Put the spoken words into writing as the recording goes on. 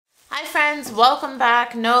Hi friends, welcome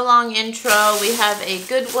back. No long intro. We have a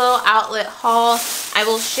Goodwill outlet haul. I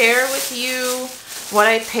will share with you what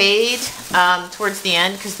I paid towards the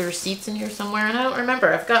end because the receipt's in here somewhere and I don't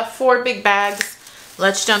remember. I've got 4 big bags.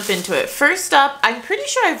 Let's jump into it. First up, I'm pretty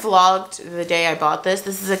sure I vlogged the day I bought this.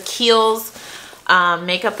 This is a Kiehl's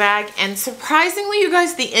makeup bag, and surprisingly, you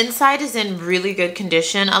guys, the inside is in really good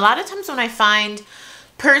condition. A lot of times when I find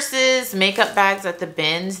purses, makeup bags at the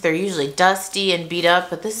bins, they're usually dusty and beat up,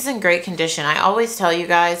 but this is in great condition. I always tell you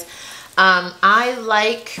guys, I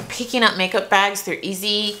like picking up makeup bags. They're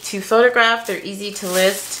easy to photograph, they're easy to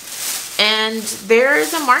list, and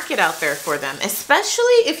there's a market out there for them,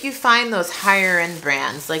 especially if you find those higher end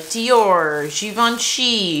brands like Dior,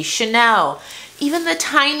 Givenchy, Chanel. Even the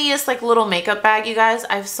tiniest like little makeup bag, you guys,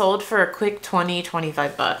 I've sold for a quick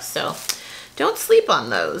 20-25 bucks. So don't sleep on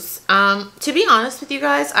those. To be honest with you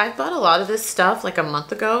guys, I bought a lot of this stuff like a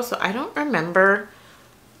month ago, so I don't remember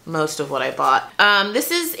most of what I bought.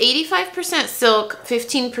 This is 85% silk,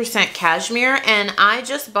 15% cashmere, and I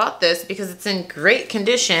just bought this because it's in great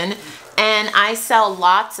condition, and I sell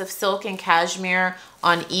lots of silk and cashmere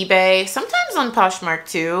on eBay, sometimes on Poshmark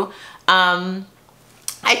too.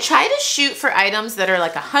 I try to shoot for items that are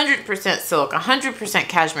like 100% silk, 100%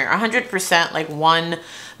 cashmere, 100% like one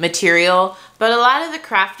material. But a lot of the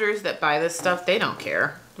crafters that buy this stuff, they don't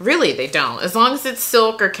care. Really, they don't. As long as it's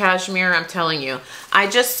silk or cashmere, I'm telling you. I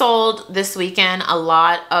just sold this weekend a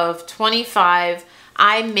lot of 25.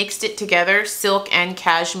 I mixed it together, silk and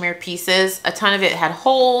cashmere pieces. A ton of it had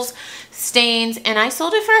holes, stains, and I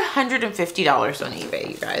sold it for $150 on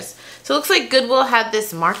eBay, you guys. So it looks like Goodwill had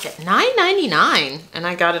this marked at $9.99, and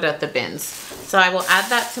I got it at the bins. So I will add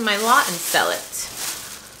that to my lot and sell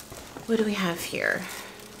it. What do we have here?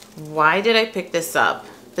 Why did I pick this up?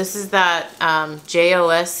 This is that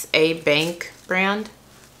JOS A Bank brand.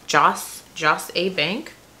 Joss A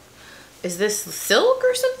Bank. Is this silk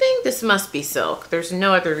or something? This must be silk. There's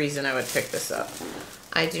no other reason I would pick this up.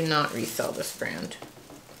 I do not resell this brand.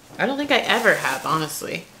 I don't think I ever have,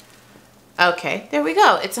 honestly. Okay, there we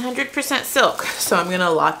go. It's 100% silk. So I'm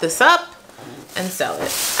gonna lock this up and sell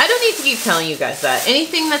it. I don't need to keep telling you guys that.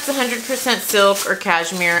 Anything that's 100% silk or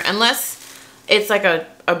cashmere, unless it's like a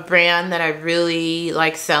brand that I really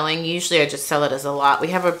like selling, usually I just sell it as a lot. We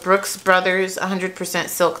have a Brooks Brothers 100%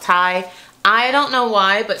 silk tie. I don't know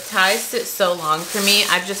why, but ties sit so long for me.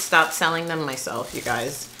 I've just stopped selling them myself, you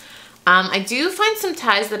guys. I do find some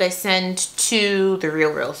ties that I send to the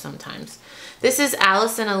Real sometimes. This is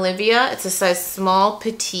Alice and Olivia. It's a size small,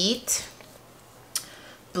 petite,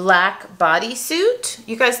 black bodysuit.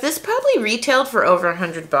 You guys, this probably retailed for over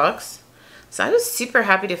 100 bucks. So I was super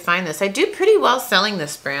happy to find this. I do pretty well selling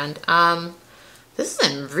this brand. This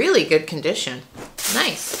is in really good condition.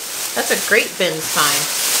 Nice. That's a great bins find.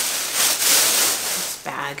 This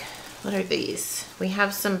bag. What are these? We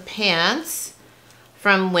have some pants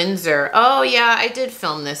from Windsor. Oh yeah, I did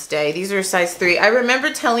film this day. These are size 3. I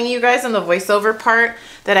remember telling you guys on the voiceover part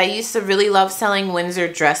that I used to really love selling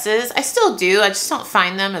Windsor dresses. I still do. I just don't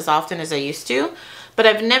find them as often as I used to. But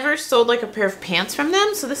I've never sold like a pair of pants from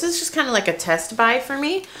them. So this is just kind of like a test buy for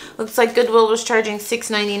me. Looks like Goodwill was charging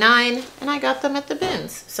 $6.99 and I got them at the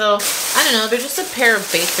bins. So I don't know. They're just a pair of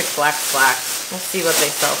basic black slacks. We'll see what they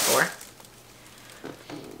sell for.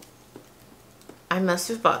 I must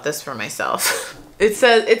have bought this for myself. It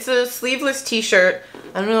says, it's a sleeveless t-shirt.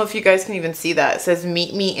 I don't know if you guys can even see that. It says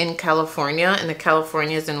meet me in California, and the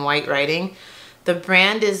California is in white writing. The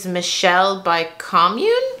brand is Michelle by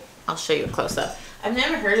Commune. I'll show you a close-up. I've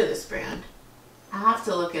never heard of this brand. I'll have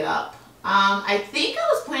to look it up. I think I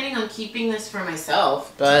was planning on keeping this for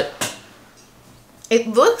myself, but it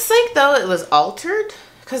looks like though it was altered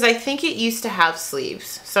because I think it used to have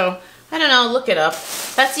sleeves. So I don't know, look it up.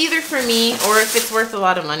 That's either for me or if it's worth a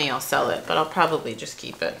lot of money, I'll sell it, but I'll probably just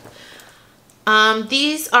keep it.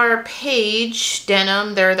 These are Paige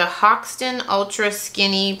denim. They're the Hoxton Ultra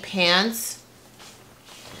Skinny Pants.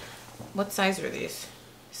 What size are these?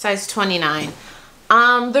 Size 29.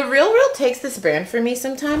 The Real takes this brand for me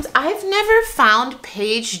sometimes. I've never found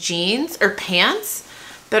Paige jeans or pants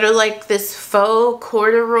that are like this faux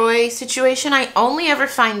corduroy situation. I only ever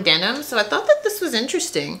find denim, so I thought that this was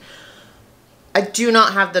interesting. I do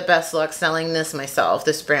not have the best luck selling this myself,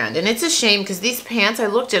 this brand. And it's a shame because these pants, I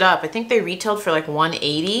looked it up. I think they retailed for like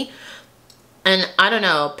 $180. And I don't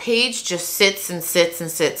know, Paige just sits and sits and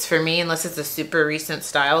sits for me unless it's a super recent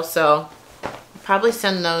style. So I'll probably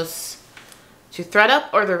send those to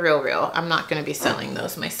ThredUp or the Real. I'm not going to be selling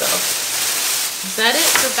those myself. Is that it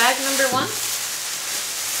for bag number 1?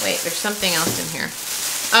 Wait, there's something else in here.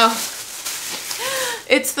 Oh,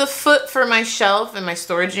 it's the foot for my shelf in my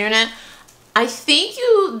storage unit. I think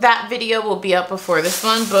that video will be up before this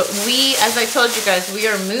one, but as I told you guys, we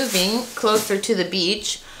are moving closer to the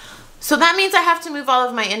beach. So that means I have to move all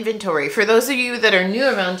of my inventory. For those of you that are new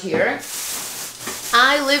around here,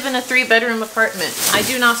 I live in a 3-bedroom apartment. I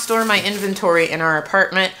do not store my inventory in our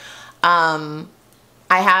apartment. I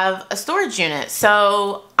have a storage unit.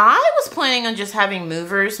 So I was planning on just having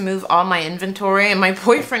movers move all my inventory, and my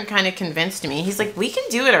boyfriend kind of convinced me. He's like, we can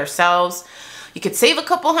do it ourselves. You could save a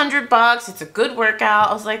couple $100. It's a good workout.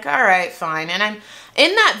 I was like, all right, fine. And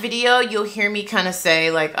in that video, you'll hear me kind of say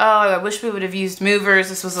like, oh, I wish we would have used movers.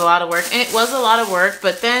 This was a lot of work. And it was a lot of work.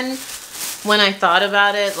 But then when I thought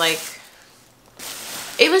about it, like,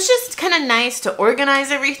 it was just kind of nice to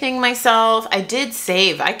organize everything myself. I did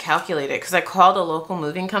save. I calculated because I called a local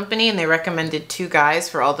moving company and they recommended 2 guys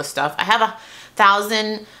for all the stuff. I have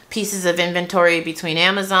 1,000 pieces of inventory between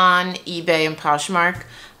Amazon, eBay, and Poshmark.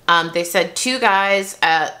 They said 2 guys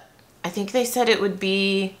at, I think they said it would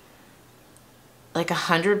be like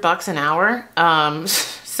 $100 an hour.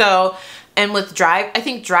 And with I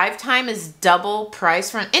think drive time is double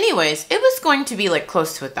price for, anyways, it was going to be like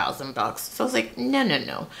close to $1,000. So I was like,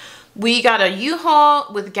 no. We got a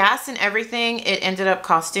U-Haul with gas and everything. It ended up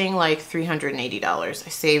costing like $380. I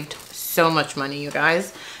saved so much money, you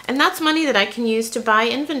guys. And that's money that I can use to buy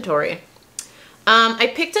inventory.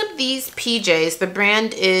 I picked up these PJs. The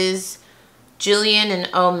brand is Jillian and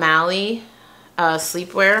O'Malley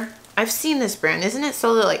sleepwear. I've seen this brand. Isn't it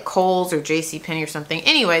sold at like Kohl's or JCPenney or something?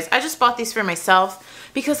 Anyways, I just bought these for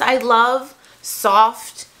myself because I love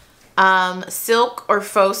soft silk or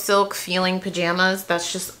faux silk feeling pajamas.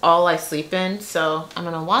 That's just all I sleep in. So I'm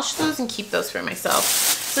going to wash those and keep those for myself.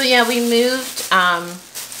 So yeah, we moved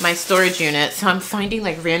my storage unit. So I'm finding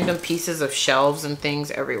like random pieces of shelves and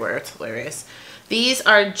things everywhere. It's hilarious. These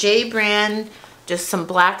are J brand, just some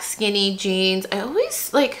black skinny jeans. I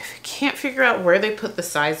always like can't figure out where they put the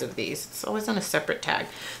size of these. It's always on a separate tag.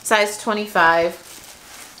 Size 25.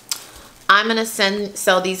 I'm gonna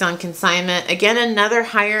sell these on consignment. Again, another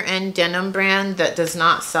higher end denim brand that does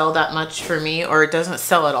not sell that much for me, or it doesn't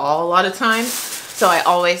sell at all a lot of times. So I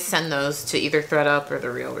always send those to either ThredUp or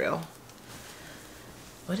the Real.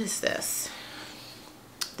 What is this?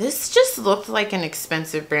 This just looked like an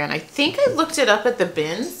expensive brand. I think I looked it up at the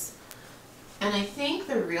bins. And I think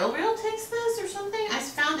the Real takes this or something. I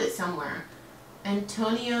found it somewhere.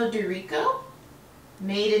 Antonio Dorico.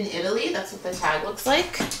 Made in Italy. That's what the tag looks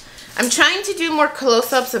like. I'm trying to do more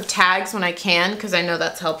close-ups of tags when I can because I know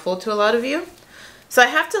that's helpful to a lot of you. So I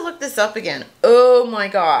have to look this up again. Oh my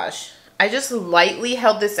gosh. I just lightly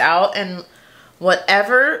held this out and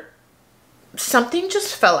something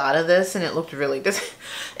just fell out of this and it looked really good.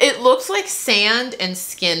 It looks like sand and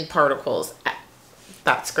skin particles.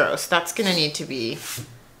 That's gross. That's gonna need to be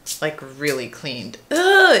like really cleaned.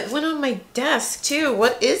 Ugh, it went on my desk too.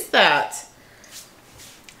 What is that?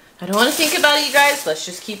 I don't want to think about it, you guys. Let's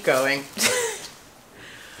just keep going.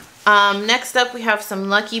 Next up, we have some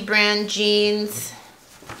Lucky brand jeans.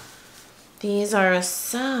 These are a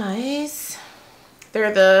size.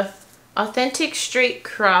 They're the authentic straight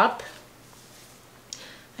crop.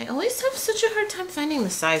 I always have such a hard time finding the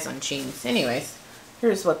size on jeans. Anyways,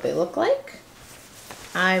 here's what they look like.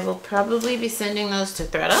 I will probably be sending those to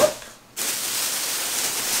ThredUp.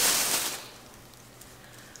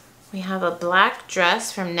 We have a black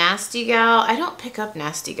dress from Nasty Gal. I don't pick up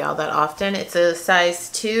Nasty Gal that often. It's a size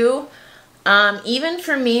 2. Even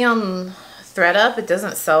for me on ThredUp, it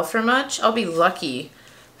doesn't sell for much. I'll be lucky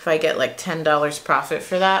if I get like $10 profit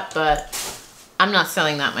for that, but I'm not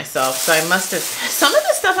selling that myself. So I must have, some of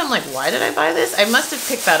the stuff I'm like, why did I buy this? I must have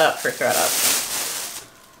picked that up for ThredUp.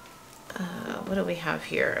 What do we have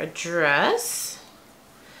here? A dress.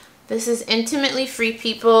 This is Intimately Free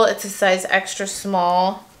People. It's a size extra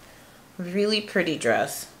small. Really pretty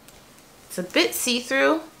dress. It's a bit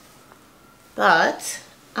see-through, but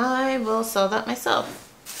I will sell that myself.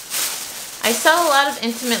 I sell a lot of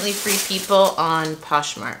Intimately Free People on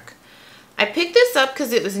Poshmark. I picked this up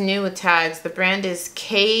because it was new with tags. The brand is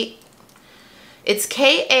it's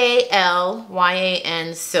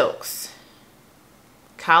Kalyan Silks.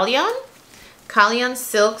 Kalyan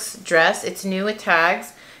Silks dress. It's new with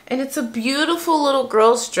tags. And it's a beautiful little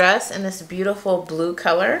girl's dress in this beautiful blue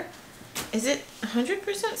color. Is it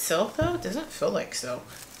 100% silk though? It doesn't feel like silk.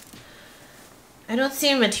 I don't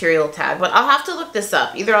see a material tag, but I'll have to look this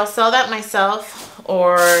up. Either I'll sell that myself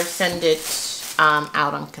or send it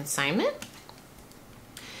out on consignment.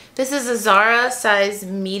 This is a Zara size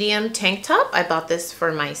medium tank top. I bought this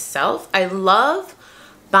for myself. I love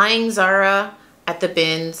buying Zara at the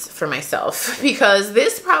bins for myself because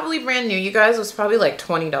this probably brand new, you guys, was probably like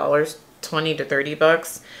 $20, 20 to 30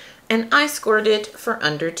 bucks. and I scored it for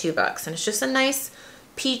under $2. And it's just a nice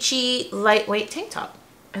peachy lightweight tank top.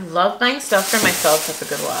 I love buying stuff for myself at the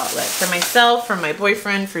Goodwill outlet. For myself, for my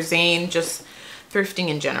boyfriend, for Zane, just thrifting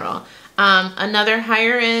in general. Another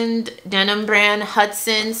higher end denim brand,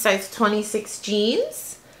 Hudson size 26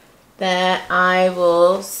 jeans that I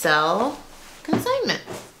will sell consignment.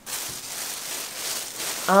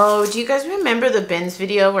 Oh, do you guys remember the bins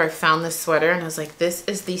video where I found this sweater and I was like, this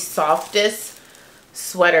is the softest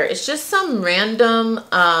sweater. It's just some random,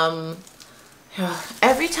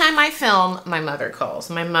 every time I film, my mother calls.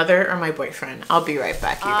 My mother or my boyfriend. I'll be right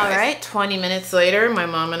back, you guys. All right, 20 minutes later, my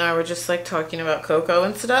mom and I were just like talking about cocoa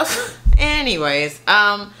and stuff. Anyways,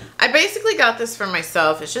 I basically got this for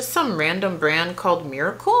myself. It's just some random brand called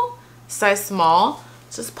Miracle, size small.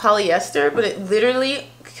 It's just polyester, but it literally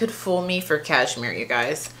could fool me for cashmere, you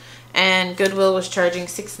guys. And Goodwill was charging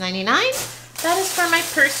 $6.99. That is for my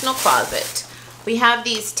personal closet. We have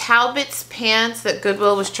these Talbot's pants that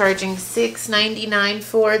Goodwill was charging $6.99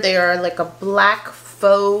 for. They are like a black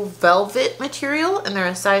faux velvet material, and they're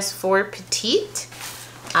a size 4 petite.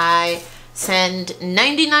 I send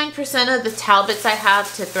 99% of the Talbots I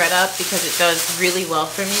have to ThredUp because it does really well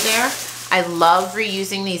for me there. I love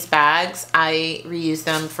reusing these bags. I reuse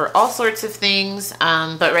them for all sorts of things,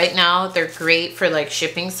 but right now they're great for like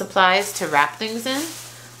shipping supplies to wrap things in.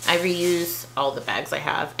 I reuse all the bags I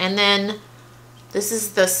have. And then this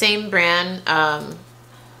is the same brand,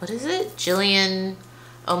 what is it? Jillian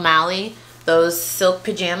O'Malley, those silk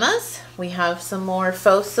pajamas. We have some more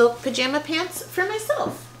faux silk pajama pants for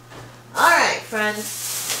myself. All right,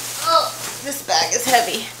 friends. Oh, this bag is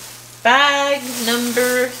heavy. Bag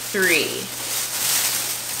number 3.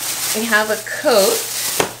 We have a coat.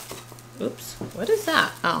 Oops, what is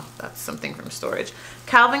that? Oh, that's something from storage.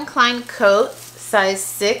 Calvin Klein coat, size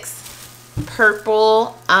 6,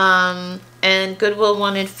 purple, and Goodwill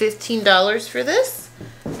wanted $15 for this.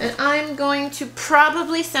 And I'm going to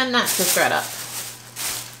probably send that to ThredUp.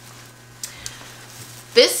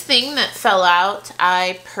 This thing that fell out,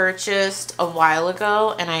 I purchased a while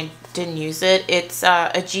ago and I didn't use it. It's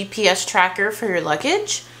a GPS tracker for your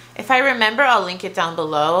luggage. If I remember, I'll link it down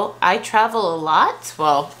below. I travel a lot.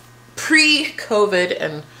 Well, pre-COVID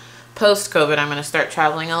and post-COVID, I'm going to start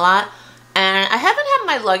traveling a lot. And I haven't had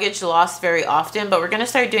my luggage lost very often, but we're going to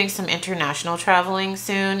start doing some international traveling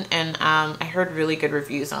soon. And I heard really good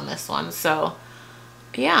reviews on this one. So,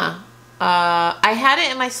 yeah. I had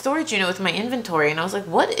it in my storage unit with my inventory, and I was like,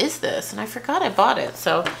 what is this? And I forgot I bought it.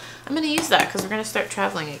 So I'm going to use that because we're going to start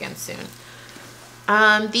traveling again soon.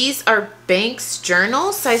 These are Banks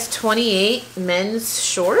Journal, size 28 men's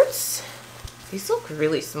shorts. These look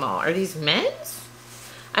really small. Are these men's?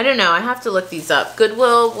 I don't know. I have to look these up.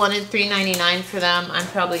 Goodwill wanted $3.99 for them. I'm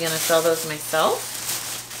probably going to sell those myself.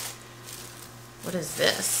 What is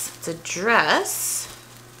this? It's a dress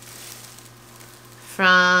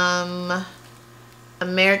from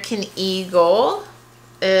American Eagle.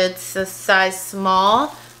 It's a size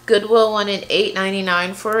small. Goodwill wanted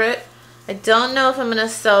 $8.99 for it. I don't know if I'm going to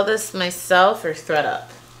sell this myself or ThredUp.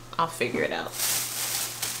 I'll figure it out.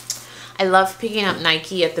 I love picking up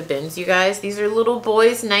Nike at the bins, you guys. These are little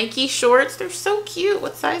boys' Nike shorts. They're so cute.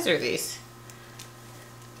 What size are these?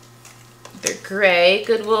 They're gray.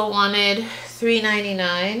 Goodwill wanted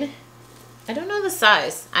 $3.99. I don't know the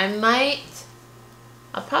size.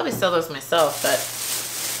 I'll probably sell those myself, but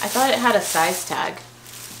I thought it had a size tag.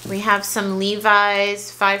 We have some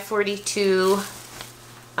Levi's 542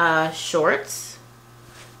 shorts.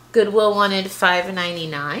 Goodwill wanted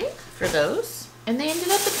 $5.99 for those, and they ended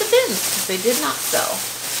up at the bins because they did not sell.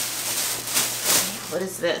 What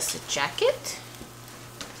is this? A jacket?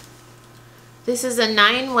 This is a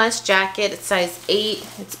 9 West jacket. It's size 8.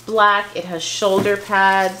 It's black. It has shoulder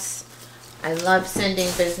pads. I love sending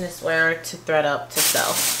business wear to ThredUp to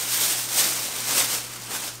sell.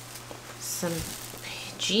 Some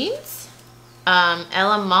jeans.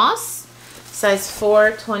 Ella Moss, size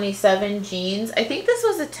 4, 27 jeans. I think this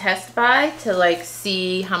was a test buy to like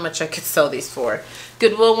see how much I could sell these for.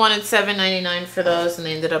 Goodwill wanted $7.99 for those, and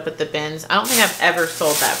they ended up at the bins. I don't think I've ever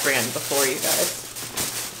sold that brand before, you guys.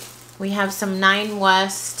 We have some 9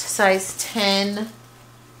 West, size 10,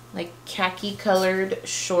 like khaki colored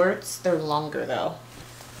shorts. They're longer though.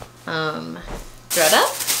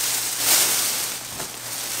 ThredUp.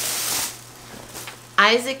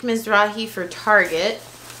 Isaac Mizrahi for Target.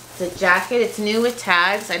 It's a jacket. It's new with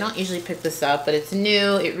tags. I don't usually pick this up, but it's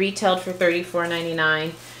new. It retailed for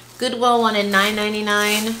 $34.99. Goodwill wanted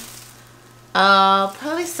 $9.99. I'll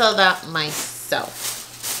probably sell that myself.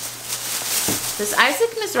 Does Isaac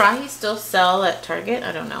Mizrahi still sell at Target?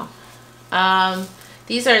 I don't know.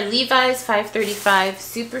 These are Levi's 535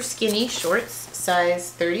 super skinny shorts,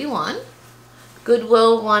 size 31.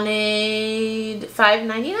 Goodwill wanted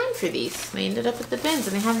 $5.99 for these. They ended up at the bins,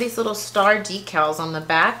 and they have these little star decals on the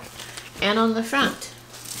back and on the front.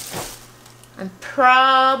 I'm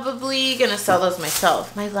probably gonna sell those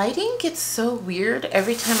myself. My lighting gets so weird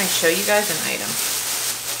every time I show you guys an item.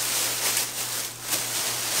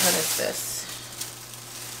 What is this?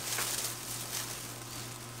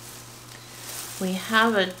 We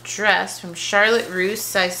have a dress from Charlotte Russe,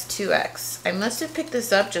 size 2X. I must have picked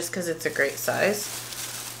this up just because it's a great size.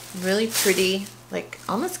 Really pretty, like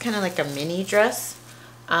almost kind of like a mini dress.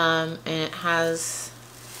 And it has,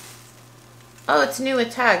 oh, it's new with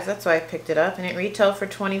tags. That's why I picked it up. And it retailed for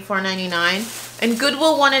 $24.99. And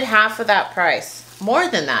Goodwill wanted half of that price. More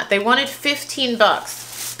than that. They wanted 15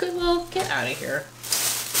 bucks. Goodwill, get out of here.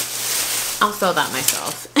 I'll sell that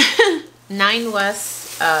myself. 9 West.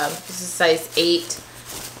 This is size 8,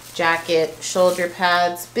 jacket, shoulder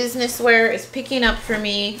pads, business wear is picking up for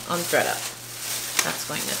me on ThredUp. That's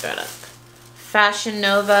going to ThredUp. Fashion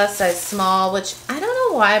Nova, size small, which I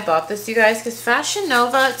don't know why I bought this, you guys, because Fashion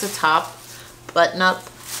Nova, it's a top, button-up,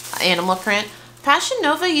 animal print. Fashion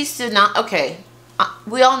Nova used to not, okay,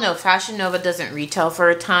 we all know Fashion Nova doesn't retail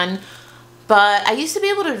for a ton, but I used to be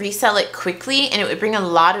able to resell it quickly and it would bring a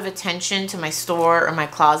lot of attention to my store or my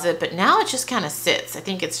closet, but now it just kind of sits. I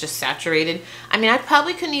think it's just saturated. I mean, I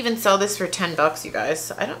probably couldn't even sell this for 10 bucks, you guys.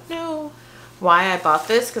 So I don't know why I bought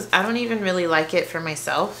this because I don't even really like it for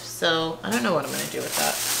myself. So I don't know what I'm going to do with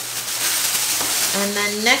that. And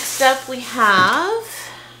then next up we have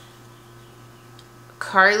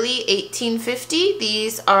Carly 1850.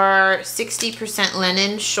 These are 60%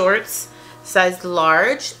 linen shorts. Size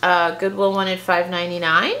large. Goodwill wanted $5.99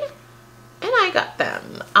 and I got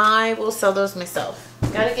them. I will sell those myself.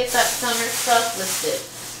 Gotta get that summer stuff listed.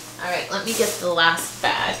 Alright, let me get the last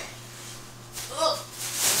bag.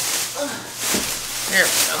 There we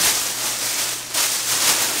go.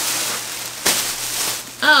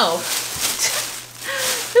 Oh.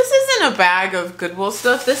 This isn't a bag of Goodwill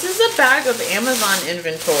stuff. This is a bag of Amazon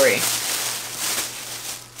inventory.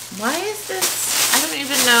 Why is this? I don't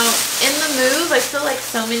even know. In the move, I feel like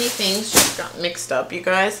so many things just got mixed up, you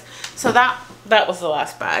guys. So that was the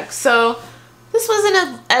last bag. So this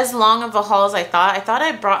wasn't as long of a haul as I thought. I thought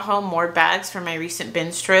I brought home more bags for my recent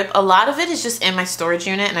bins trip. A lot of it is just in my storage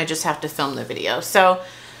unit and I just have to film the video. So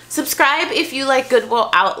subscribe if you like Goodwill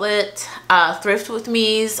Outlet, Thrift with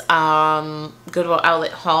Me's, Goodwill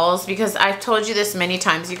Outlet hauls, because I've told you this many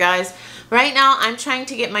times, you guys. Right now, I'm trying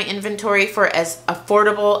to get my inventory for as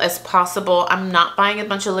affordable as possible. I'm not buying a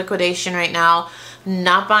bunch of liquidation right now.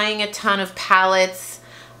 Not buying a ton of pallets,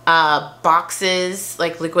 boxes,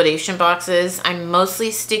 like liquidation boxes. I'm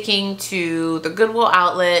mostly sticking to the Goodwill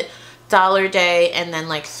Outlet, Dollar Day, and then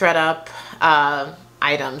like ThredUp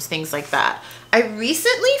items, things like that. I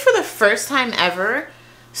recently, for the first time ever,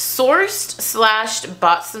 sourced /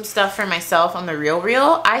 bought some stuff for myself on the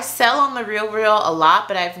RealReal. I sell on the RealReal a lot,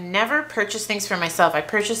 but I've never purchased things for myself. I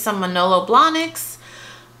purchased some Manolo Blahniks,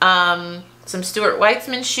 some Stuart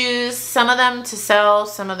Weitzman shoes, some of them to sell,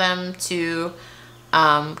 some of them to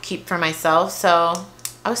keep for myself. So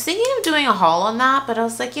I was thinking of doing a haul on that, but I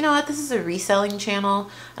was like, you know what, this is a reselling channel.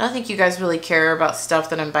 I don't think you guys really care about stuff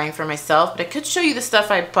that I'm buying for myself, but I could show you the stuff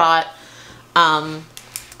I bought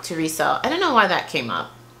to resell. I don't know why that came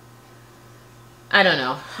up. I don't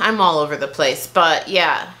know. I'm all over the place, but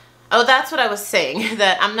yeah. Oh, that's what I was saying,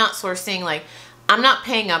 that I'm not sourcing, like, I'm not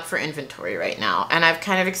paying up for inventory right now. And I've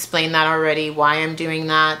kind of explained that already, why I'm doing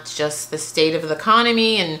that. Just the state of the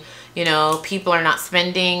economy and, you know, people are not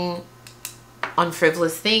spending on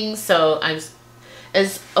frivolous things. So I'm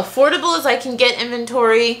as affordable as I can get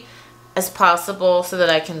inventory as possible so that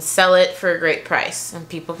I can sell it for a great price and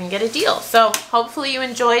people can get a deal. So hopefully you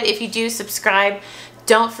enjoyed. If you do, subscribe.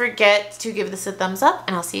 Don't forget to give this a thumbs up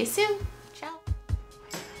and I'll see you soon.